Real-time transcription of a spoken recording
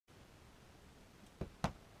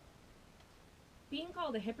Being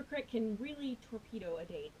called a hypocrite can really torpedo a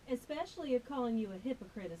date. Especially if calling you a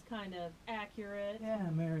hypocrite is kind of accurate. Yeah,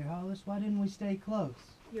 Mary Hollis, why didn't we stay close?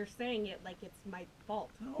 You're saying it like it's my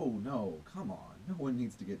fault. No, come on. No one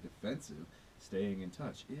needs to get defensive. Staying in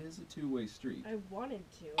touch is a two-way street. I wanted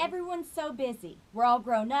to. Everyone's so busy. We're all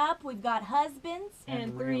grown up, we've got husbands.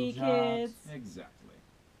 And real 3 jobs. kids. Exactly.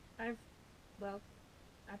 I've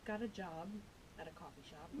got a job at a coffee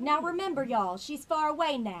shop. Now remember, y'all, she's far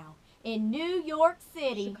away now, in New York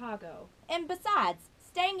City. Chicago. And besides,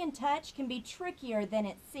 staying in touch can be trickier than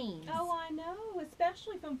it seems. Oh, I know,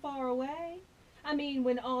 especially from far away. I mean,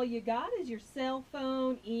 when all you got is your cell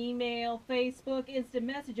phone, email, Facebook, instant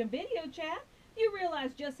message, and video chat, you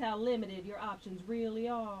realize just how limited your options really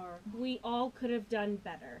are. We all could have done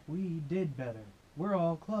better. We did better. We're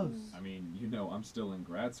all close. I mean, I'm still in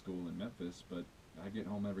grad school in Memphis, but I get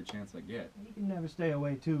home every chance I get. You can never stay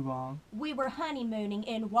away too long. We were honeymooning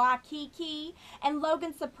in Waikiki, and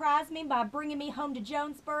Logan surprised me by bringing me home to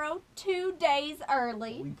Jonesboro 2 days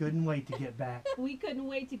early. We couldn't wait to get back. We couldn't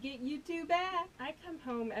wait to get you two back. I come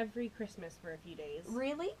home every Christmas for a few days.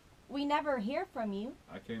 Really? We never hear from you.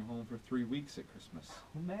 I came home for 3 weeks at Christmas.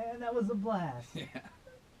 Man, that was a blast. Yeah.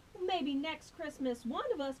 Maybe next Christmas one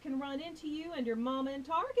of us can run into you and your mama in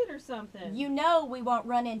Target or something. You know we won't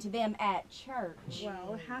run into them at church.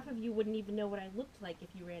 Well, half of you wouldn't even know what I looked like if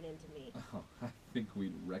you ran into me. Oh, I think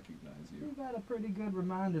we'd recognize you. We've had a pretty good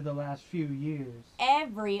reminder the last few years.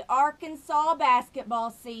 Every Arkansas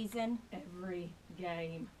basketball season. Every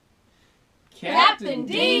game. Captain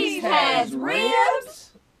D's has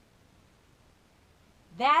ribs.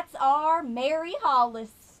 That's our Mary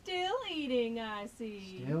Hollis. Still eating, I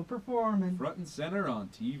see. Still performing. Front and center on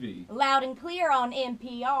TV. Loud and clear on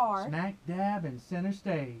NPR. Smack dab in center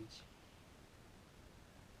stage.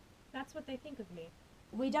 That's what they think of me.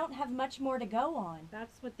 We don't have much more to go on.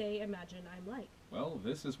 That's what they imagine I'm like. Well,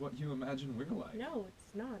 this is what you imagine we're like. No,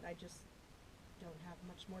 it's not. I just don't have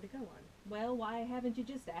much more to go on. Well, why haven't you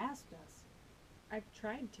just asked us? I've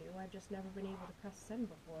tried to. I've just never been able to press send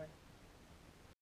before.